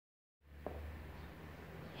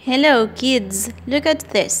Hello kids, look at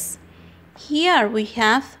this. Here we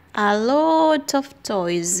have a lot of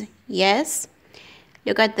toys, yes?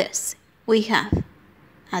 Look at this. We have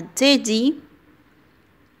a teddy,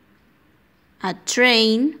 a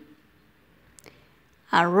train,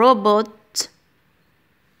 a robot,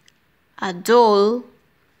 a doll,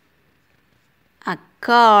 a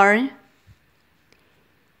car,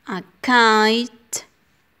 a kite,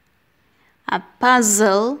 a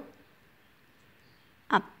puzzle,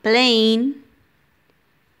 a plane,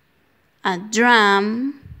 a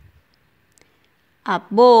drum, a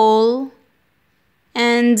ball,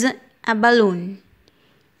 and a balloon.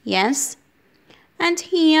 Yes? And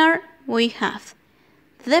here we have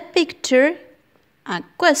the picture, a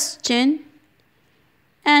question,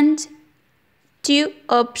 and two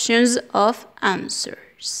options of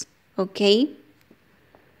answers. ¿Ok?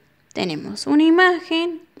 Tenemos una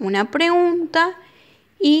imagen, una pregunta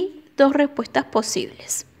y dos respuestas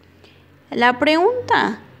posibles. La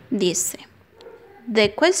pregunta dice,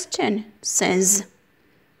 the question says,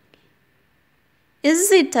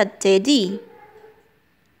 is it a teddy?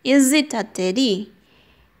 Is it a teddy?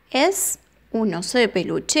 ¿Es un oso de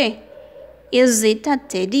peluche? Is it a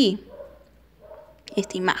teddy?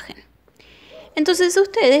 Esta imagen. Entonces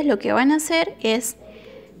ustedes lo que van a hacer es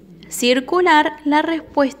circular la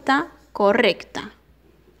respuesta correcta.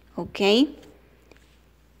 ¿Ok?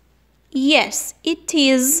 Yes, it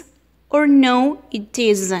is, or no, it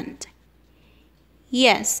isn't.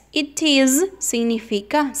 Yes, it is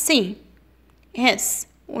significa sí, es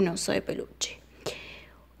un oso de peluche.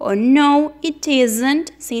 O no, it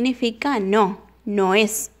isn't significa no, no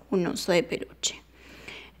es un oso de peluche.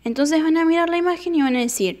 Entonces van a mirar la imagen y van a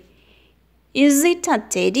decir, is it a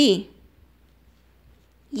teddy?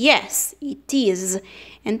 Yes, it is.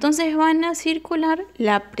 Entonces van a circular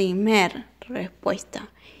la primera respuesta.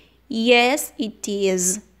 Yes, it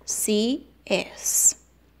is. Sí es.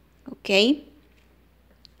 ¿Ok?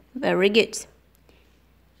 Very good.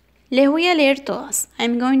 Les voy a leer todas.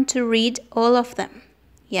 I'm going to read all of them.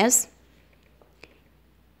 Yes?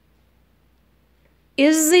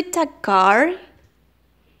 Is it a car?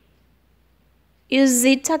 Is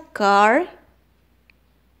it a car?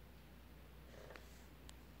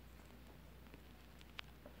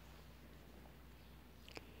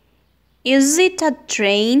 Is it a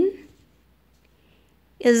train?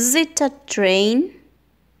 Is it a train?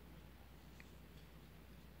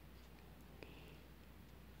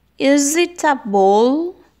 Is it a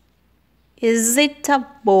ball? Is it a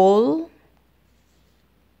ball?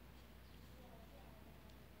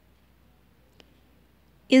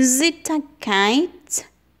 Is it a kite?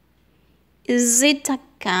 Is it a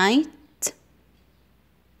kite?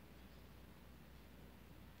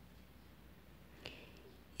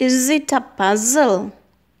 Is it a puzzle?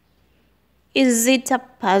 Is it a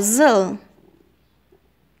puzzle?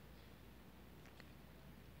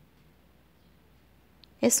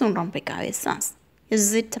 Es un rompecabezas.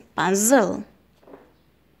 Is it a puzzle?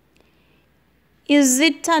 Is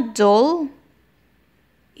it a doll?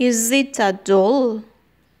 Is it a doll?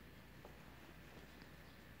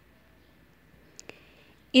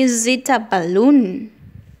 Is it a balloon?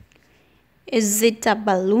 Is it a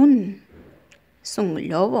balloon? Es un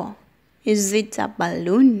globo. Is it a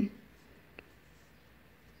balloon?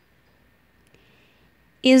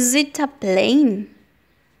 Is it a plane?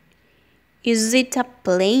 Is it a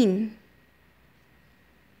plane?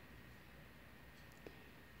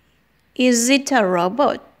 Is it a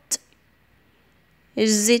robot?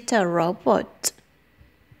 Is it a robot?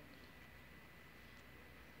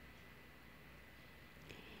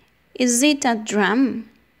 Is it a drum?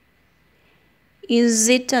 Is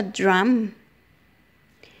it a drum?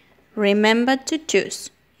 Remember to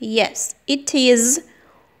choose. Yes, it is.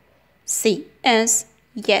 Sí es.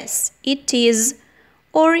 Yes, it is.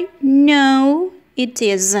 Or no, it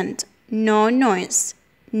isn't. No, no es.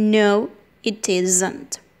 No, it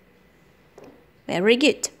isn't. Very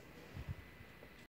good.